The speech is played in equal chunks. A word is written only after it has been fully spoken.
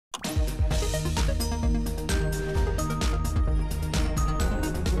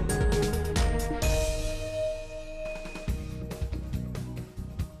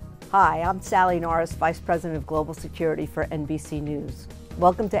Hi, I'm Sallie Norris, Vice President of Global Security for NBC News.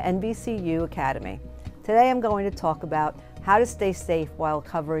 Welcome to NBCU Academy. Today I'm going to talk about how to stay safe while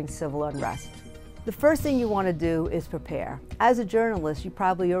covering civil unrest. The first thing you want to do is prepare. As a journalist, you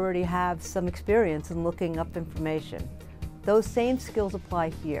probably already have some experience in looking up information. Those same skills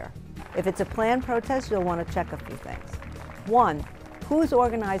apply here. If it's a planned protest, you'll want to check a few things. 1, who's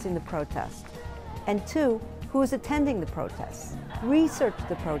organizing the protest? And 2, who is attending the protest? Research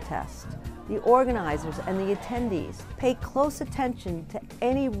the protest, the organizers and the attendees. Pay close attention to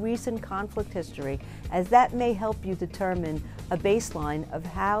any recent conflict history, as that may help you determine a baseline of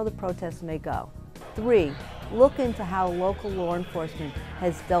how the protest may go. 3, look into how local law enforcement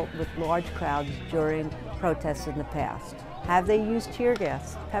has dealt with large crowds during protests in the past. Have they used tear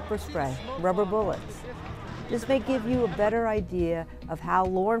gas, pepper spray, rubber bullets? This may give you a better idea of how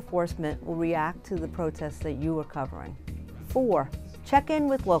law enforcement will react to the protests that you are covering. 4, check in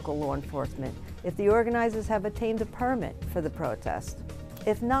with local law enforcement if the organizers have obtained a permit for the protest.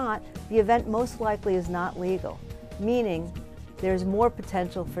 If not, the event most likely is not legal, meaning there's more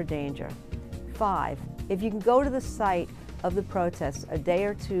potential for danger. 5, if you can go to the site of the protest a day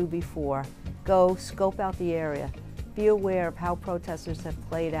or two before, go scope out the area. Be aware of how protesters have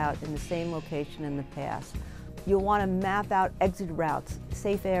played out in the same location in the past. You'll want to map out exit routes,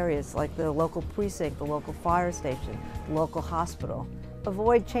 safe areas like the local precinct, the local fire station, the local hospital.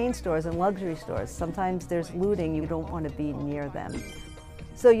 Avoid chain stores and luxury stores. Sometimes there's looting, you don't want to be near them.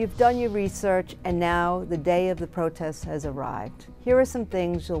 So you've done your research and now the day of the protest has arrived. Here are some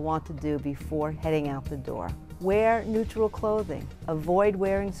things you'll want to do before heading out the door. Wear neutral clothing. Avoid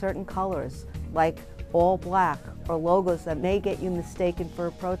wearing certain colors like all black or logos that may get you mistaken for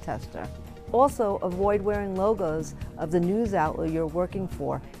a protester. Also, avoid wearing logos of the news outlet you're working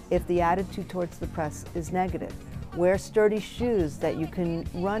for if the attitude towards the press is negative. Wear sturdy shoes that you can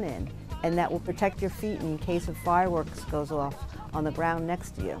run in and that will protect your feet in case of fireworks goes off on the ground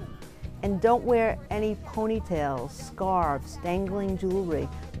next to you. And don't wear any ponytails, scarves, dangling jewelry,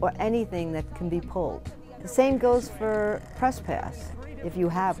 or anything that can be pulled. The same goes for press pass, if you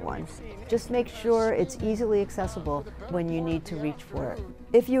have one. Just make sure it's easily accessible when you need to reach for it.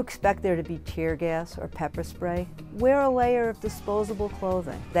 If you expect there to be tear gas or pepper spray, wear a layer of disposable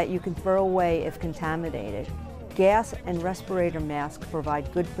clothing that you can throw away if contaminated. Gas and respirator masks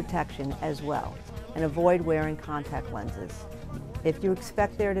provide good protection as well, and avoid wearing contact lenses. If you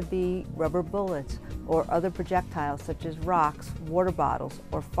expect there to be rubber bullets or other projectiles such as rocks, water bottles,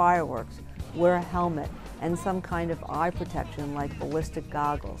 or fireworks, wear a helmet and some kind of eye protection like ballistic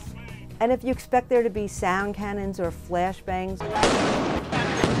goggles. And if you expect there to be sound cannons or flashbangs,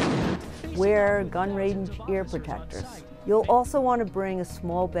 wear gun-range ear protectors. You'll also want to bring a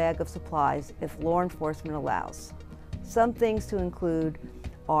small bag of supplies if law enforcement allows. Some things to include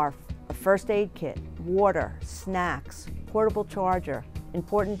are a first aid kit, water, snacks, portable charger,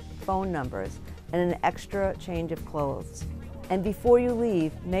 important phone numbers, and an extra change of clothes. And before you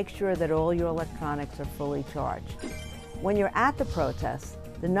leave, make sure that all your electronics are fully charged. When you're at the protest,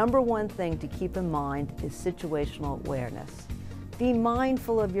 the #1 thing to keep in mind is situational awareness. Be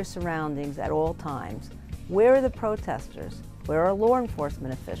mindful of your surroundings at all times. Where are the protesters? Where are law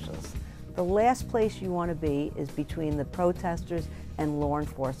enforcement officials? The last place you want to be is between the protesters and law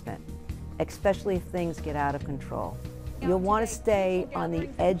enforcement, especially if things get out of control. You'll want to stay on the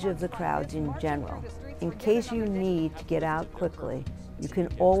edge of the crowds in general. In case you need to get out quickly, you can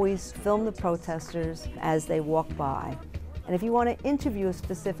always film the protesters as they walk by. And if you want to interview a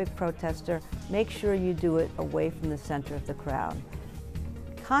specific protester, make sure you do it away from the center of the crowd.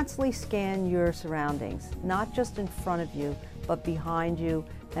 Constantly scan your surroundings, not just in front of you, but behind you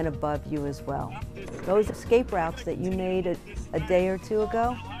and above you as well. Those escape routes that you made a day or two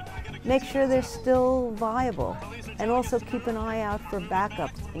ago, make sure they're still viable. And also keep an eye out for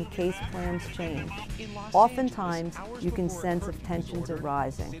backups in case plans change. Oftentimes, you can sense if tensions are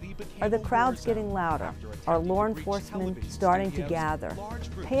rising. Are the crowds getting louder? Are law enforcement starting to gather?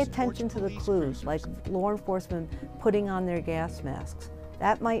 Pay attention to the clues, like law enforcement putting on their gas masks.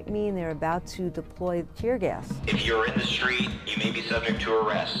 That might mean they're about to deploy tear gas. If you're in the street, you may be subject to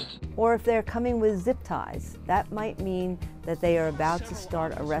arrest. Or if they're coming with zip ties, that might mean that they are about to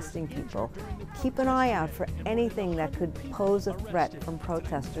start arresting people. Keep an eye out for anything that could pose a threat from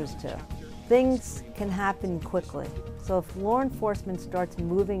protesters too. Things can happen quickly, so if law enforcement starts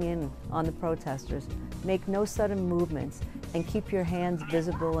moving in on the protesters, make no sudden movements and keep your hands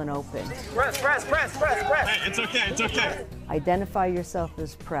visible and open. Press. Hey, it's okay. Identify yourself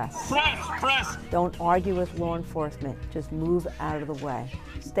as press. Press. Don't argue with law enforcement, just move out of the way.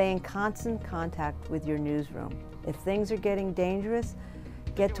 Stay in constant contact with your newsroom. If things are getting dangerous,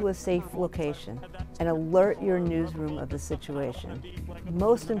 get to a safe location, and alert your newsroom of the situation.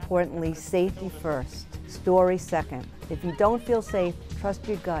 Most importantly, safety first, story second. If you don't feel safe, trust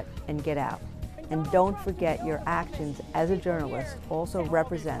your gut and get out. And don't forget your actions as a journalist also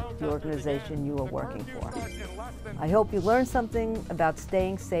represent the organization you are working for. I hope you learned something about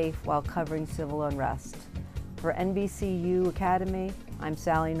staying safe while covering civil unrest. For NBCU Academy, I'm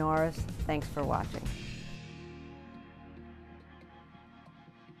Sallie Norris. Thanks for watching.